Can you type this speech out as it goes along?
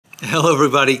Hello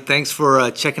everybody, thanks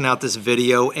for checking out this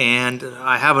video, and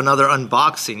I have another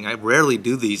unboxing. I rarely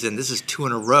do these, and this is 2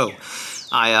 in a row.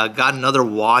 I got another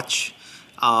watch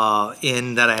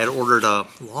in that I had ordered a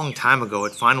long time ago.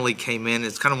 It finally came in.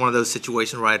 It's kind of one of those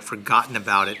situations where I had forgotten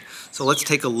about it. So let's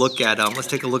take a look at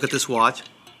this watch.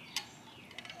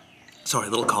 Sorry, a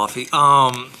little coffee.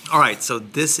 All right, so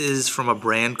this is from a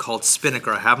brand called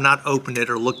Spinnaker. I have not opened it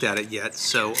or looked at it yet,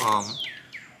 so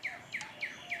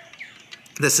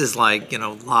this is like,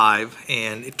 live,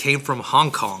 and it came from Hong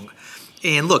Kong.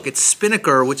 And look, it's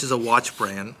Spinnaker, which is a watch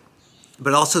brand, but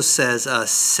it also says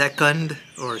Second.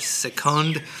 This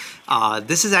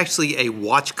is actually a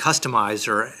watch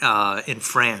customizer in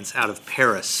France, out of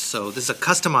Paris. So this is a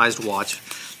customized watch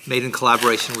made in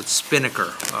collaboration with Spinnaker,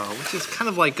 which is kind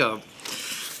of like a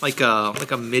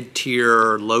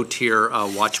mid-tier, low-tier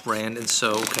watch brand. And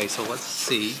so, okay, so let's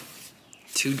see.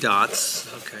 2 dots.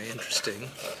 Okay, interesting.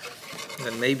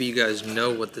 And maybe you guys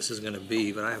know what this is going to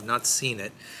be, but I have not seen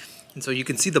it. And so you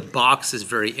can see the box is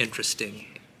very interesting.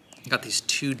 Got these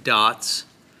 2 dots,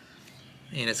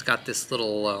 and it's got this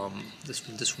little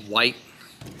this white.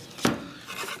 I'll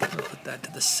put that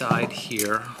to the side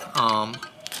here. Kind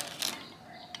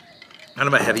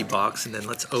of a heavy box, and then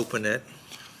let's open it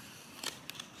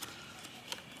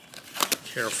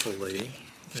carefully.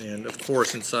 And of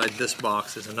course, inside this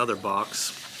box is another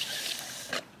box.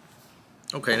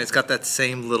 Okay, and it's got that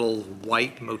same little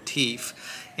white motif,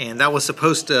 and that was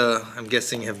supposed to, I'm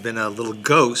guessing, have been a little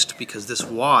ghost, because this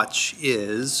watch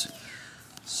is,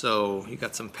 so you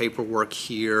got some paperwork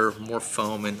here, more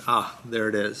foam, and there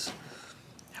it is.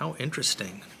 How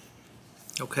interesting.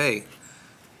 Okay,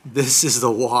 this is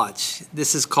the watch.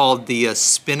 This is called the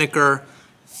Spinnaker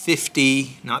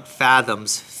 50, not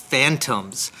Fathoms,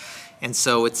 Phantoms. And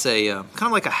so it's a kind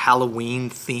of like a Halloween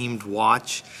themed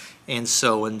watch. And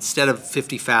so instead of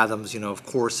 50 Fathoms, of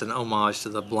course, an homage to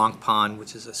the Blancpain,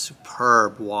 which is a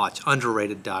superb watch,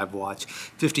 underrated dive watch.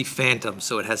 50 Phantoms,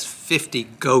 so it has 50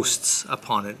 ghosts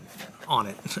on it,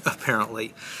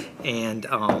 apparently. And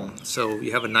so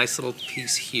you have a nice little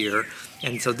piece here.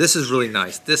 And so this is really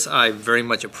nice. This I very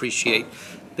much appreciate.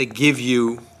 They give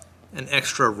you an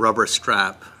extra rubber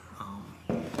strap.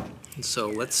 And so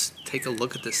let's take a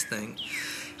look at this thing.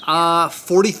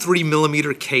 43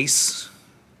 millimeter case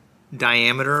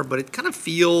diameter, but it kind of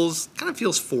feels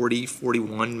 40,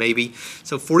 41 maybe.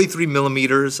 So 43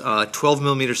 millimeters, 12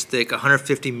 millimeters thick,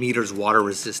 150 meters water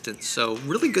resistant. So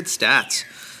really good stats.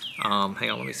 Hang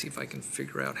on, let me see if I can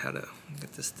figure out how to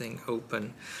get this thing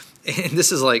open. And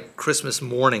this is like Christmas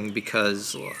morning,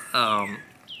 because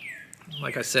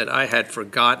like I said, I had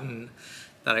forgotten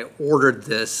that I ordered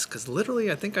this, because literally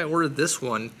I think I ordered this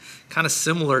one kind of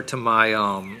similar to my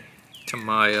I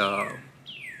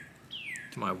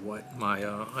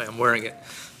am wearing it,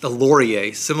 the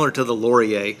Laurier, similar to the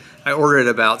Laurier. I ordered it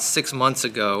about 6 months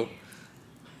ago,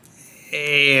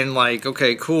 and like,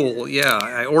 okay, cool, yeah,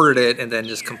 I ordered it and then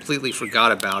just completely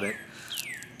forgot about it.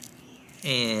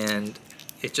 And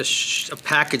it just, a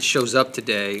package shows up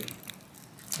today,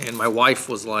 and my wife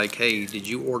was like, hey, did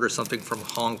you order something from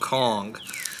Hong Kong?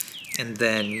 And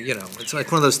then, it's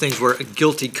like one of those things where a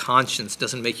guilty conscience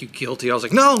doesn't make you guilty. I was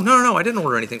like, no, I didn't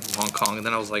order anything from Hong Kong. And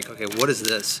then I was like, okay, what is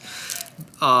this?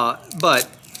 But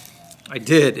I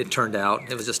did, it turned out.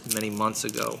 It was just many months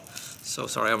ago. So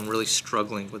sorry, I'm really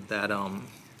struggling with that,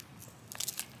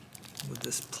 with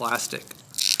this plastic.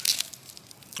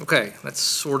 Okay, that's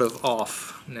sort of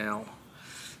off now.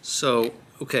 So,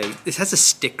 okay, this has a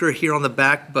sticker here on the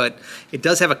back, but it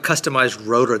does have a customized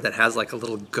rotor that has like a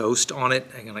little ghost on it.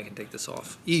 Hang on, I can take this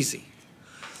off. Easy.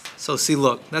 So see,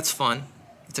 look, that's fun.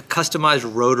 It's a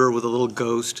customized rotor with a little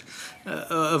ghost.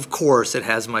 Of course, it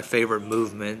has my favorite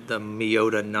movement, the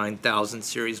Miyota 9000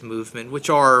 series movement,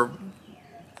 which are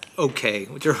okay.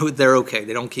 They're okay.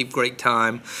 They don't keep great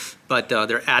time, but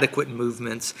they're adequate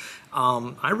movements.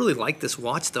 I really like this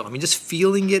watch, though. I mean, just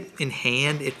feeling it in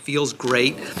hand, it feels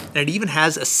great. And it even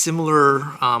has a similar,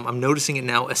 I'm noticing it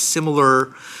now, a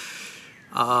similar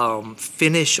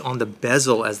finish on the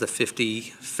bezel as the 50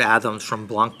 Fathoms from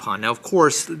Blancpain. Now, of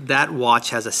course, that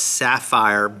watch has a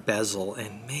sapphire bezel,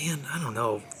 and man, I don't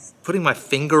know, putting my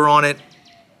finger on it,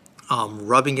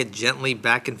 rubbing it gently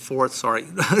back and forth, sorry,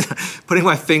 putting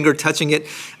my finger, touching it,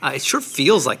 it sure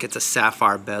feels like it's a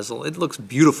sapphire bezel. It looks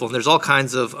beautiful, and there's all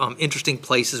kinds of interesting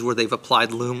places where they've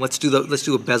applied lume. Let's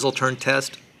do a bezel turn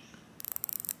test.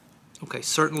 Okay,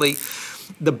 certainly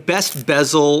the best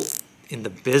bezel in the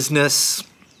business,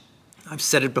 I've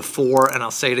said it before and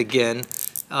I'll say it again,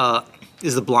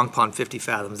 is the Blancpain 50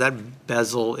 Phantoms. That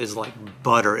bezel is like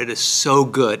butter. It is so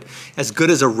good. As good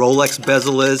as a Rolex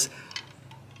bezel is,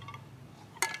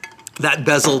 that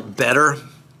bezel better.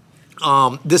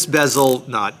 This bezel,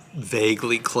 not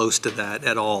vaguely close to that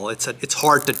at all. It's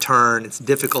hard to turn, it's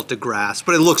difficult to grasp,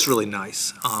 but it looks really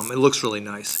nice. It looks really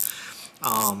nice.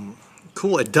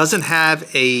 Cool, it doesn't have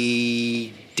a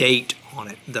date on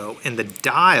it though, and the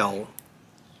dial,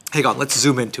 hang on, let's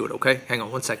zoom into it, okay? Hang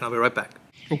on one second, I'll be right back.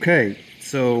 Okay,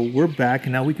 so we're back,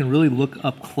 and now we can really look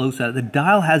up close at it. The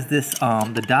dial has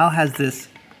this,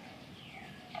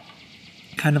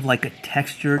 kind of like a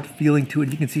textured feeling to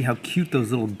it. You can see how cute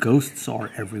those little ghosts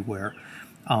are everywhere.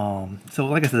 So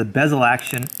like I said, the bezel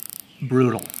action,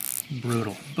 brutal.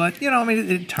 But, you know, I mean,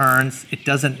 it turns. It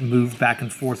doesn't move back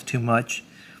and forth too much.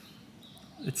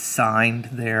 It's signed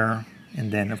there.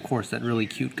 And then, of course, that really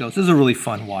cute ghost. This is a really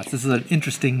fun watch. This is an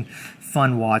interesting,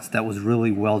 fun watch that was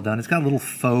really well done. It's got a little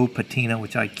faux patina,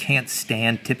 which I can't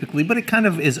stand typically, but it kind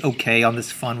of is okay on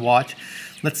this fun watch.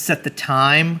 Let's set the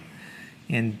time.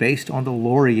 And based on the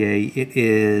Laurier, it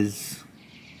is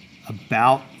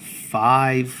about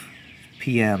 5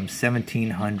 p.m.,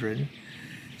 1700.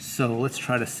 So let's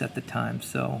try to set the time.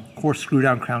 So, of course, screw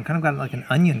down crown, kind of got like an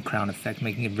onion crown effect,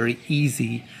 making it very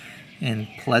easy and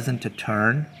pleasant to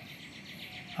turn.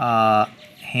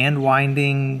 Hand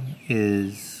winding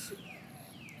is,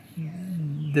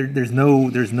 there's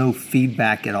no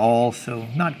feedback at all, so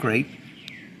not great.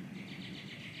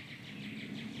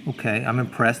 Okay, I'm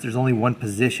impressed. There's only one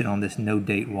position on this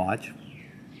no-date watch.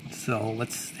 So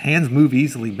hands move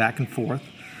easily back and forth.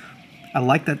 I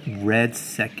like that red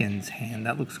seconds hand.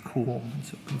 That looks cool.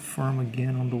 So confirm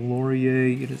again on the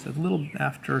Laurier. It is a little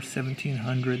after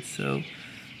 1700, so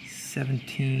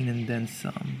 17 and then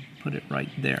some. Put it right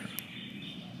there.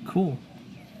 Cool.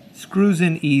 Screws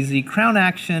in easy. Crown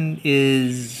action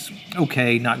is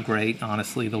okay, not great,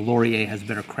 honestly. The Laurier has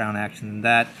better crown action than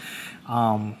that.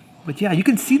 But yeah, you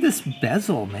can see this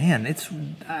bezel, man.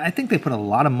 I think they put a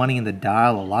lot of money in the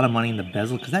dial, a lot of money in the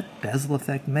bezel, because that bezel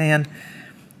effect, man,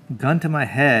 gun to my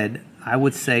head, I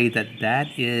would say that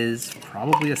is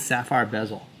probably a sapphire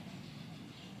bezel.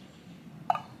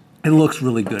 It looks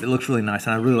really good. It looks really nice,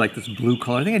 and I really like this blue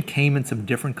color. I think it came in some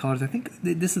different colors. I think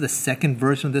this is the second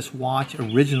version of this watch.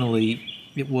 Originally,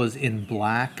 it was in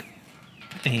black.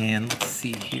 And let's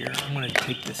see here. I'm going to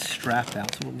take this strap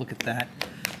out, so we'll look at that.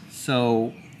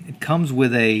 So it comes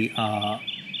with a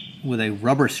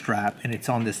rubber strap, and it's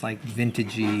on this like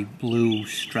vintagey blue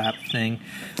strap thing.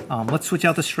 Let's switch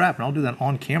out the strap, and I'll do that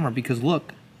on camera because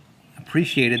look,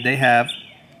 appreciate it. They have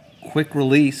quick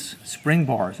release spring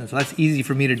bars, and so that's easy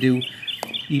for me to do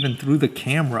even through the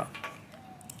camera.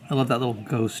 I love that little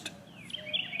ghost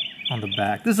on the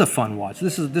back. This is a fun watch.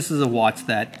 This is a watch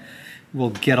that will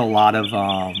get a lot of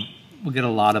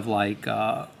like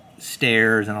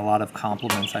stares and a lot of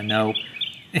compliments, I know.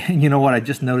 And you know what? I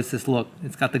just noticed this. Look,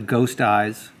 it's got the ghost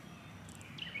eyes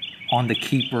on the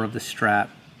keeper of the strap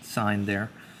signed there.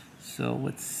 So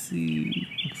let's see.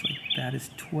 Looks like that is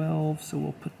 12. So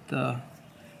we'll put the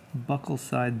buckle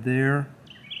side there.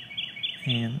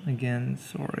 And again,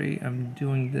 sorry, I'm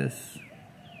doing this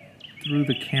through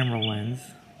the camera lens.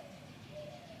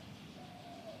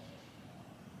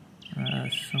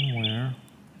 Somewhere.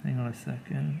 Hang on a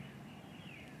second.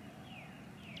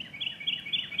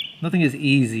 Nothing is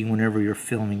easy whenever you're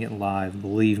filming it live,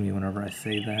 believe me whenever I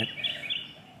say that.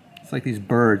 It's like these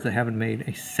birds that haven't made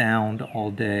a sound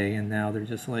all day and now they're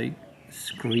just like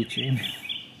screeching.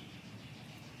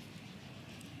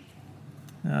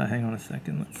 Hang on a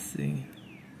second, let's see.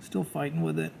 Still fighting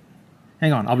with it.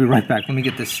 Hang on, I'll be right back. Let me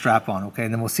get this strap on, okay?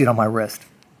 And then we'll see it on my wrist.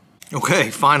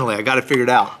 Okay, finally, I got it figured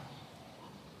out.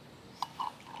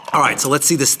 All right, so let's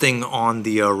see this thing on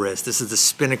the wrist. This is the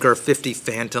Spinnaker 50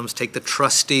 Phantoms. Take the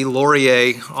trusty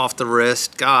Laurier off the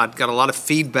wrist. God, got a lot of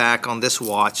feedback on this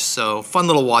watch, so fun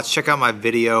little watch. Check out my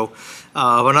video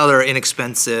of another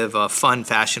inexpensive, fun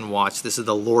fashion watch. This is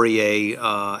the Laurier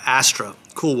Astra.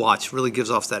 Cool watch, really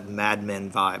gives off that Mad Men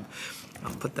vibe.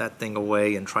 I'll put that thing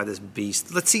away and try this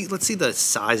beast. Let's see the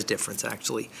size difference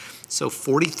actually. So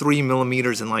 43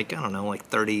 millimeters and like, I don't know, like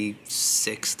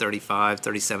 36, 35,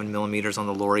 37 millimeters on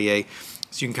the Laurier.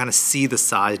 So you can kind of see the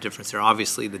size difference there.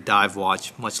 Obviously the dive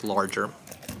watch, much larger,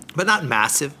 but not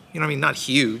massive. You know what I mean? Not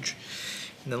huge.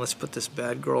 And then let's put this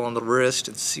bad girl on the wrist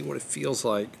and see what it feels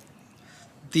like.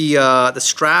 The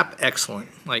strap, excellent.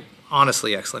 Like,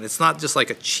 honestly excellent. It's not just like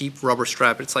a cheap rubber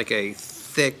strap. It's like a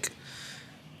thick,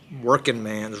 working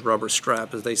man's rubber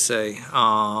strap, as they say.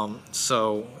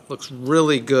 So it looks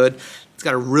really good. It's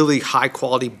got a really high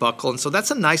quality buckle, and so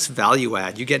that's a nice value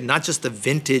add. You get not just the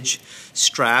vintage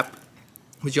strap,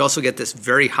 but you also get this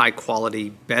very high quality,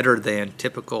 better than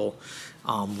typical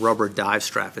rubber dive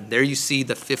strap. And there you see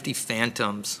the 50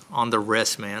 Phantoms on the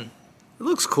wrist, man. It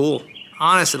looks cool.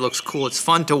 honest, it looks cool. It's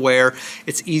fun to wear.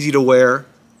 It's easy to wear.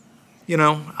 You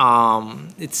know,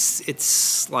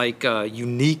 it's like a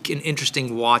unique and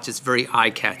interesting watch. It's very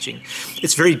eye-catching.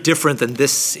 It's very different than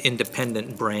this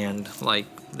independent brand, like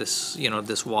this, you know,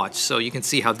 this watch. So you can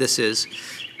see how this is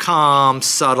calm,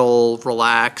 subtle,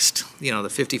 relaxed. You know, the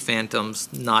 50 Phantoms,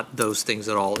 not those things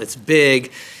at all. It's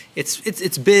big.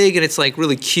 It's big, and it's like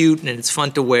really cute, and it's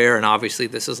fun to wear. And obviously,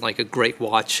 this is like a great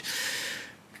watch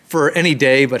for any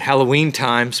day, but Halloween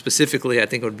time specifically, I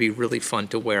think it would be really fun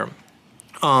to wear.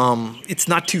 It's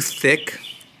not too thick.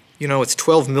 You know, it's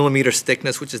 12 millimeters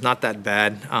thickness, which is not that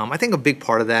bad. I think a big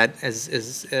part of that,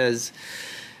 as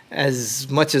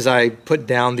much as I put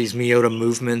down these Miyota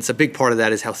movements, a big part of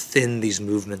that is how thin these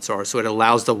movements are. So it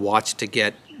allows the watch to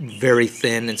get very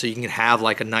thin, and so you can have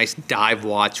like a nice dive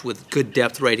watch with good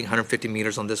depth rating, 150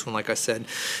 meters on this one, like I said.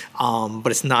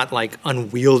 But it's not like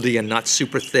unwieldy and not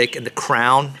super thick. And the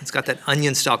crown, it's got that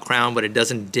onion style crown, but it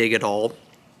doesn't dig at all.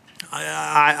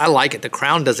 I like it. The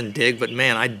crown doesn't dig, but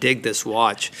man, I dig this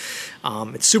watch.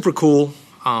 It's super cool,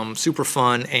 super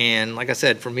fun, and like I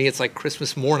said, for me, it's like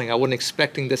Christmas morning. I wasn't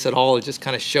expecting this at all. It just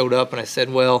kind of showed up, and I said,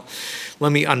 well,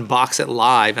 let me unbox it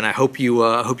live, and I hope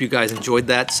you guys enjoyed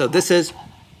that. So this is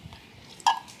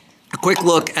a quick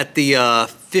look at the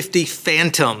 50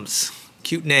 Phantoms.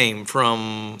 Cute name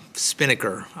from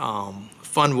Spinnaker.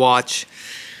 Fun watch.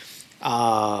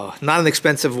 Not an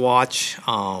expensive watch.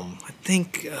 I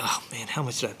think, oh man, how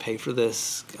much did I pay for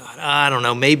this? God, I don't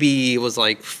know. Maybe it was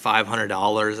like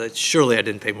 $500. Surely I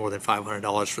didn't pay more than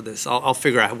 $500 for this. I'll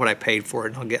figure out what I paid for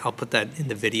it, and I'll put that in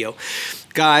the video.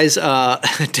 Guys,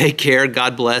 take care.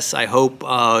 God bless. I hope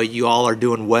you all are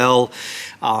doing well.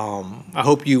 I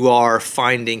hope you are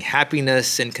finding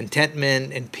happiness and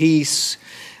contentment and peace.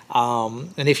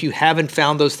 And if you haven't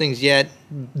found those things yet,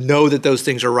 know that those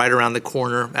things are right around the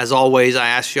corner. As always, I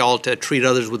ask y'all to treat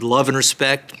others with love and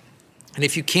respect. And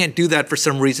if you can't do that for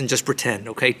some reason, just pretend,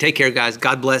 okay? Take care, guys.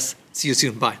 God bless. See you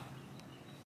soon. Bye.